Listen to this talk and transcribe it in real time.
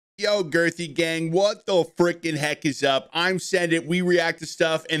Yo, Girthy Gang, what the freaking heck is up? I'm Send It, we react to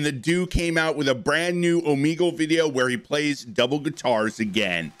stuff, and TheDooo came out with a brand new omegle video where he plays double guitars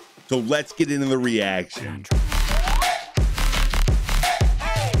again. So let's get into the reaction.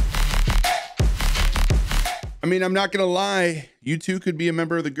 I mean, I'm not gonna lie, you too could be a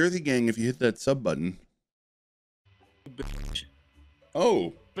member of the Girthy Gang if you hit that sub button.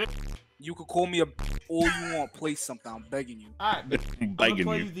 Oh. You could call me a all you want. Play something. I'm begging you. Alright, I'm gonna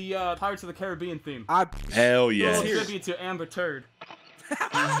play you the Pirates of the Caribbean theme. Hell yes. Tribute to Amber Turd.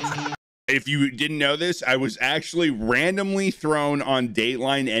 If you didn't know this, I was actually randomly thrown on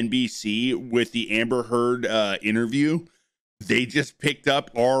Dateline NBC with the Amber Heard interview. They just picked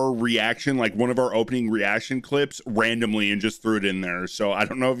up our reaction, like one of our opening reaction clips, randomly and just threw it in there. So I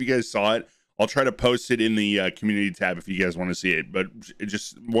don't know if you guys saw it. I'll try to post it in the community tab if you guys want to see it, but it's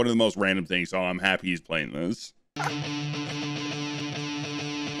just one of the most random things, so I'm happy he's playing this. That'd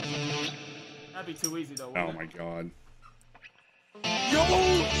be too easy though. Oh my god. Yo!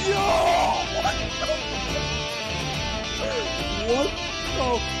 What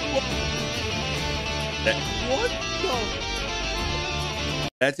the?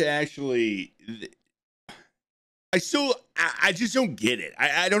 That's actually... I just don't get it.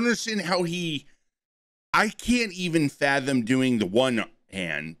 I don't understand how I can't even fathom doing the one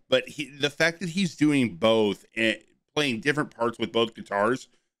hand, but the fact that he's doing both and playing different parts with both guitars,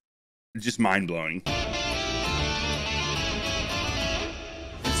 just mind blowing. This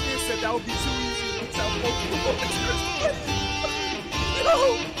man said that would be too easy. Let's have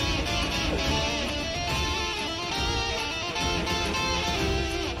both.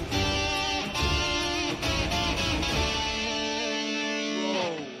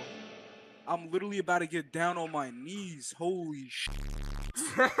 I'm literally about to get down on my knees. Holy shit.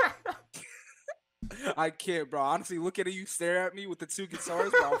 I can't, bro. Honestly, looking at you stare at me with the two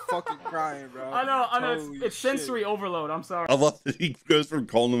guitars, bro, I'm fucking crying, bro. I know. It's sensory overload. I'm sorry. I love that he goes from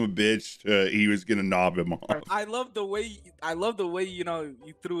calling him a bitch to he was gonna knob him off. I love the way you know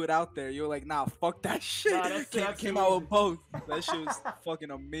you threw it out there. You're like, nah, fuck that shit. Nah, that came out with both. That shit was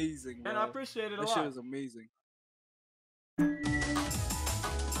fucking amazing, bro. And I appreciate it a lot. That shit was amazing.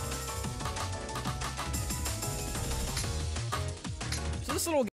 So this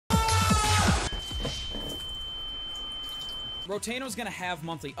little Rotano's gonna have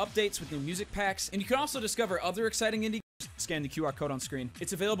monthly updates with new music packs, and you can also discover other exciting indie games. Scan the QR code on screen.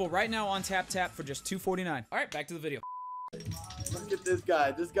 It's available right now on TapTap for just $2.49. All right, back to the video. Look at this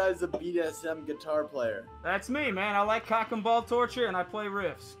guy. This guy's a BDSM guitar player. That's me, man. I like cock and ball torture, and I play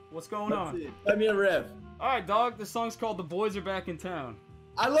riffs. What's going on? Play me a riff. All right, dog. This song's called "The Boys Are Back in Town."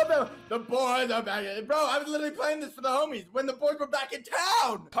 I love that. The boys are back in. Bro, I was literally playing this for the homies when the boys were back in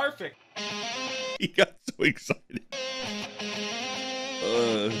town. Perfect. He got so excited.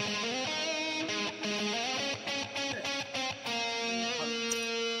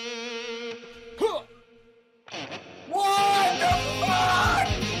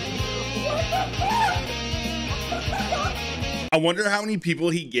 What the fuck? I wonder how many people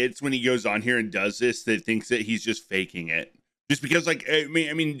he gets when he goes on here and does this that thinks that he's just faking it. Just because, like, I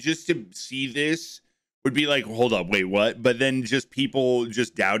mean, just to see this would be like, hold up, wait, what? But then just people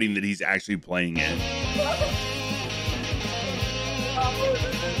just doubting that he's actually playing it.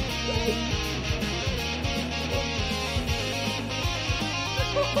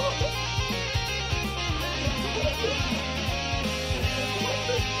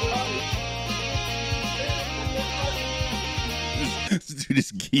 This dude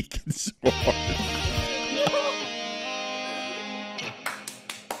is geeking so hard.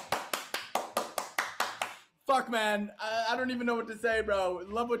 Fuck, man. I don't even know what to say, bro.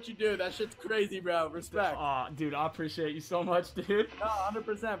 Love what you do. That shit's crazy, bro. Respect. Aw, dude, I appreciate you so much, dude. No,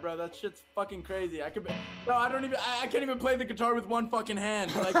 100%, bro. That shit's fucking crazy. I can't even play the guitar with one fucking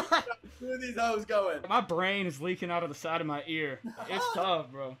hand. Like, where are these hoes going? My brain is leaking out of the side of my ear. It's tough,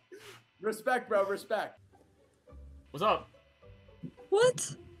 bro. Respect, bro. Respect. What's up?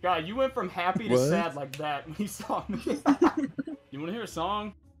 What? God, you went from happy to sad like that when you saw me. You want to hear a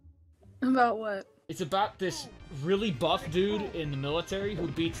song? About what? It's about this really buff dude in the military who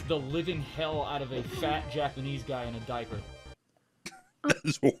beats the living hell out of a fat Japanese guy in a diaper.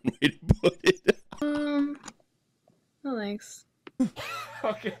 That's one way to put it. No thanks.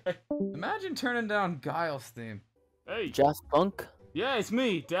 Okay. Imagine turning down Guile's theme. Hey. Daft Punk? Yeah, it's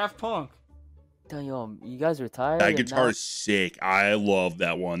me, Daft Punk. Damn, yo, you guys retired? That guitar is sick. I love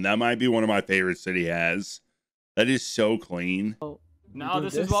that one. That might be one of my favorites that he has. That is so clean. No,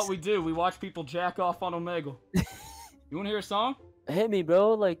 this is what we do. We watch people jack off on Omegle. You want to hear a song? Hit me,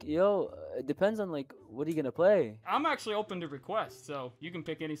 bro. Like, yo, it depends on, like, what are you gonna play? I'm actually open to requests, so you can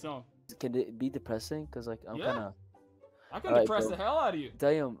pick any song. Can it be depressing? Cause like I'm Yeah. kind of. I can Alright, depress bro. the hell out of you.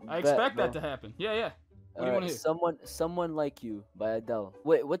 Damn. I expect that to happen. Yeah, yeah. What do you want to hear? Someone Like You by Adele.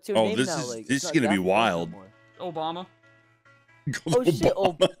 Wait, what's your Oh, name this now? is Like, this it's is not gonna be Daft Punk wild. anymore. Obama. Oh shit,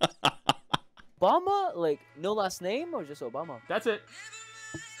 Obama? Like no last name or just Obama? That's it.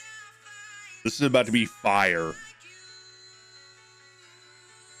 This is about to be fire.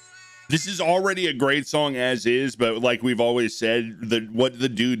 This is already a great song as is, but like we've always said, what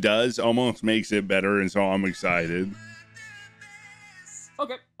TheDooo does almost makes it better, and so I'm excited.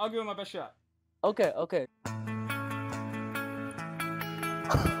 Okay, I'll give it my best shot. Okay, okay.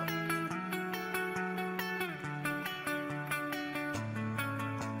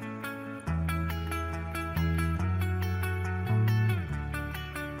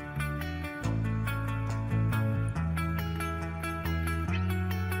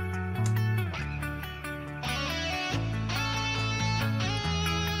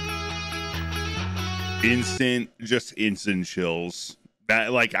 Instant chills.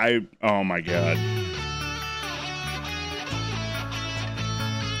 That like oh my god.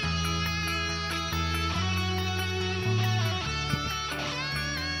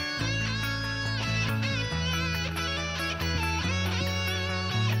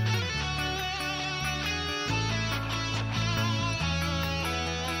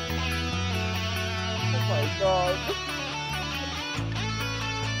 Oh my god.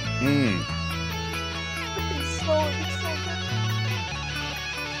 It's so good.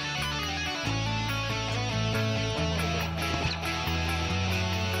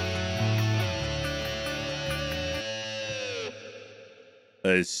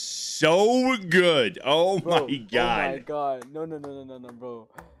 That is so good. Oh Bro, my god. Oh my god. No, bro.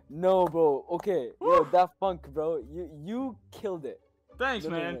 No, bro. Okay. Yo, Daft Punk, bro. You killed it. Thanks,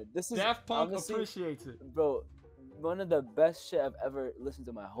 man. This is Daft Punk honestly, appreciates it. Bro, one of the best shit I've ever listened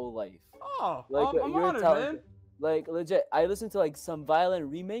to my whole life. Oh, Like, I'm you're honored, talented. man. Like, legit, I listened to like some violent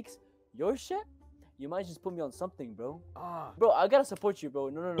remakes. Your shit? You might just put me on something, bro. Ah, Bro, I gotta support you, bro.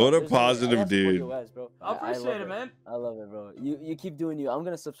 No. What a There's no way. I positive gotta support dude. your ass, bro. I appreciate love it, man. I love it, bro. You keep doing you. I'm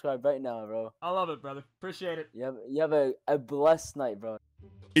gonna subscribe right now, bro. I love it, brother. Appreciate it. You have a blessed night, bro.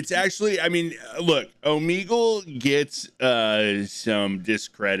 It's actually, I mean, look, Omegle gets some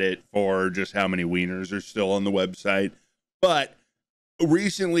discredit for just how many wieners are still on the website. But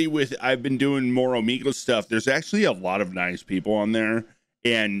recently I've been doing more Omegle stuff. There's actually a lot of nice people on there.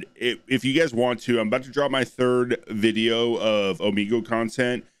 And if you guys want to, I'm about to drop my third video of Omegle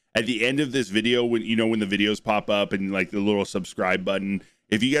content. At the end of this video, when the videos pop up and like the little subscribe button,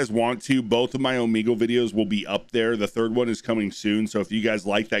 if you guys want to, both of my Omegle videos will be up there. The third one is coming soon. So if you guys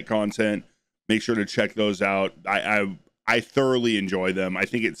like that content, make sure to check those out. I thoroughly enjoy them. I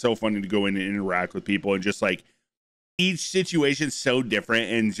think it's so funny to go in and interact with people, and just like each situation's so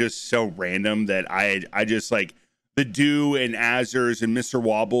different and just so random that I just like TheDooo and Azers and Mr.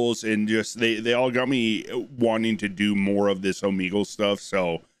 Wobbles, and just they all got me wanting to do more of this Omegle stuff.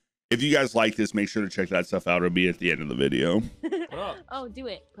 So if you guys like this, make sure to check that stuff out. It'll be at the end of the video. What up? Oh, do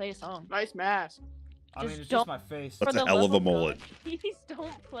it. Play a song. Nice mask. I mean, Just it's don't- just my face. That's For a the hell of love a of God, mullet. Please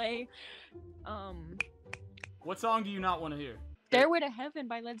don't play. What song do you not want to hear? Stairway to Heaven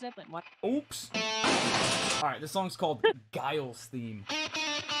by Led Zeppelin. What? Oops. All right, this song's called Guile's Theme.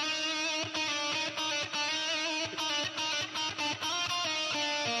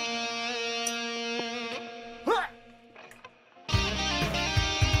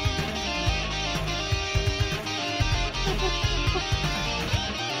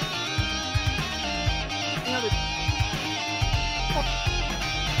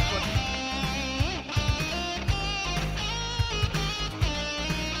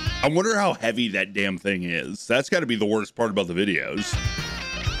 I wonder how heavy that damn thing is. That's got to be the worst part about the videos.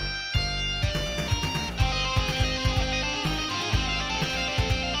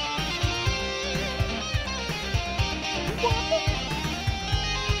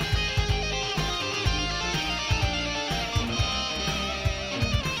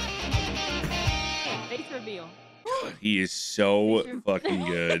 Face reveal. He is so fucking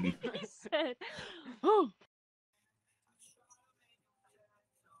good. I said, oh.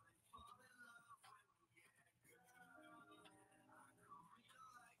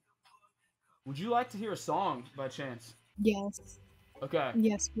 Would you like to hear a song by chance? Yes. Okay.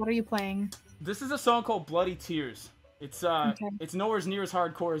 Yes. What are you playing? This is a song called Bloody Tears. It's it's nowhere near as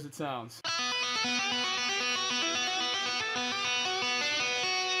hardcore as it sounds.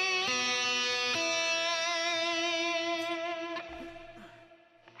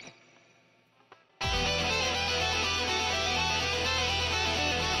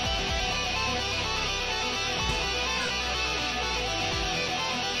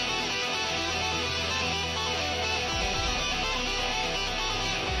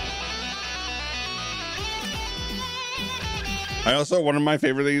 I also, one of my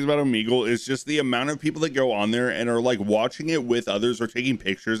favorite things about Omegle is just the amount of people that go on there and are like watching it with others or taking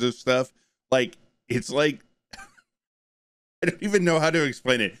pictures of stuff. Like, it's like, I don't even know how to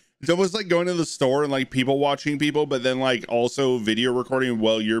explain it. It's almost like going to the store and like people watching people, but then like also video recording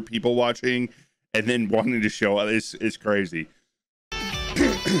while you're people watching and then wanting to show it. It's crazy.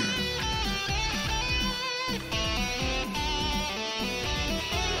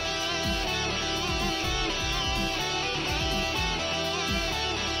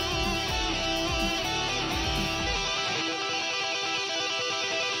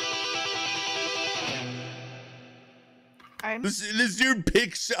 This dude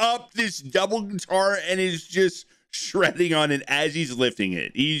picks up this double guitar and is just shredding on it as he's lifting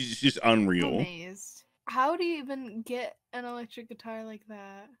it. He's just unreal. Amazed. How do you even get an electric guitar like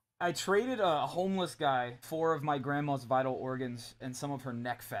that? I traded a homeless guy 4 of my grandma's vital organs and some of her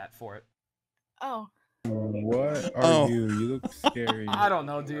neck fat for it. Oh. What are you? You look scary. I don't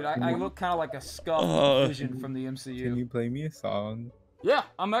know, dude. I look kind of like a scuffed Vision from the MCU. Can you play me a song? Yeah,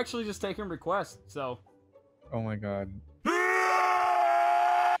 I'm actually just taking requests, so. Oh my god.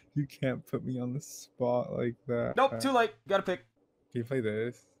 You can't put me on the spot like that. Nope, too late. Gotta pick. Can you play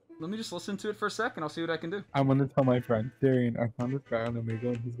this? Let me just listen to it for a second. I'll see what I can do. I'm gonna tell my friend Darian, I found this guy on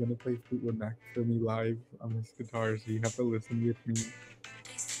Omegle and he's gonna play Fleetwood Mac for me live on his guitar, so you have to listen with me.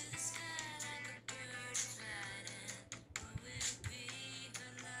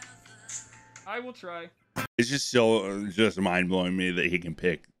 I will try. It's just still just mind blowing me that he can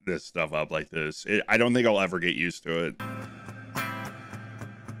pick this stuff up like this. I don't think I'll ever get used to it.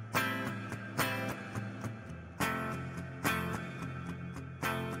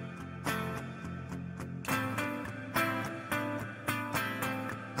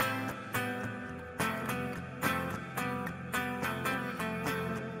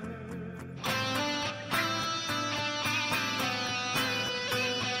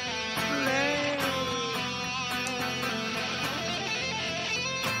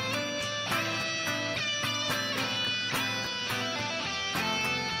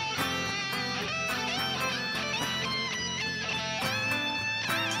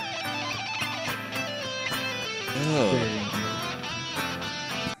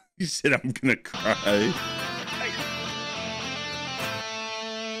 He said, I'm gonna cry.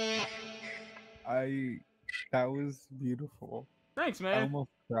 That was beautiful. Thanks, man. I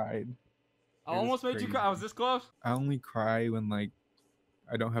almost cried. I almost made you cry. I was this close? I only cry when, like,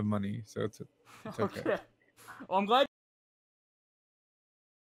 I don't have money, so it's okay. Okay. Well, I'm glad.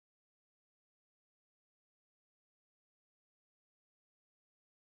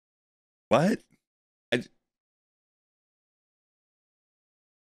 What?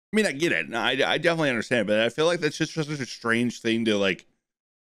 I mean, I get it. No, I definitely understand, but I feel like that's just such a strange thing to like.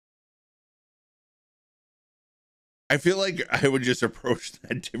 I feel like I would just approach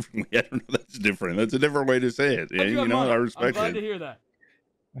that differently. I don't know. That's different. That's a different way to say it. Yeah, you know, I respect I'm glad it. to hear that.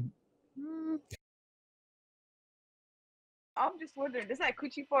 I'm just wondering, is that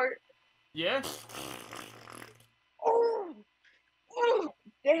coochie fart? Yeah. Oh,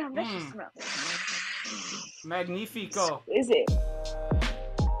 damn, that just smells. Magnifico. Is it?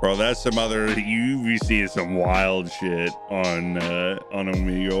 Bro, that's some other UVC is some wild shit on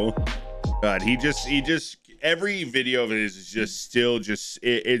Omegle. God, he just every video of it is just still just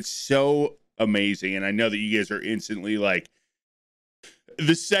it's so amazing, and I know that you guys are instantly like,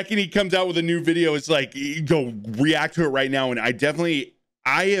 the second he comes out with a new video, it's like, go react to it right now. And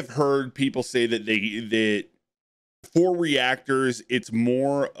I have heard people say that for reactors, it's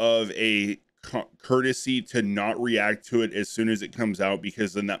more of a courtesy to not react to it as soon as it comes out,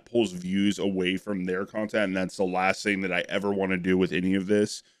 because then that pulls views away from their content. And that's the last thing that I ever want to do with any of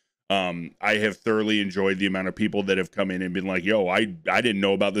this. I have thoroughly enjoyed the amount of people that have come in and been like, yo, I didn't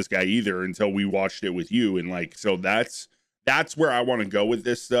know about this guy either until we watched it with you. And like, so that's where I want to go with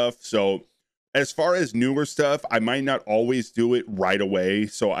this stuff. So as far as newer stuff, I might not always do it right away.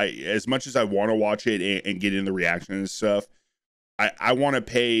 So as much as I want to watch it and get in the reaction and stuff, I want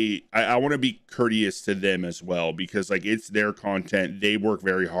to be courteous to them as well, because like, it's their content. They work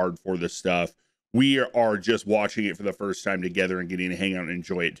very hard for this stuff. We are just watching it for the first time together and getting to hang out and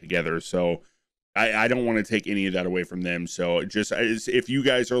enjoy it together. So I don't want to take any of that away from them. So just if you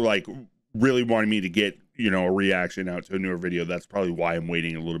guys are like really wanting me to get, you know, a reaction out to a newer video, that's probably why I'm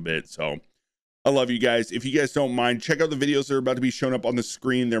waiting a little bit. So I love you guys. If you guys don't mind, check out the videos that are about to be shown up on the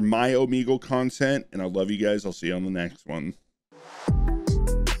screen. They're my Omegle content, and I love you guys. I'll see you on the next one.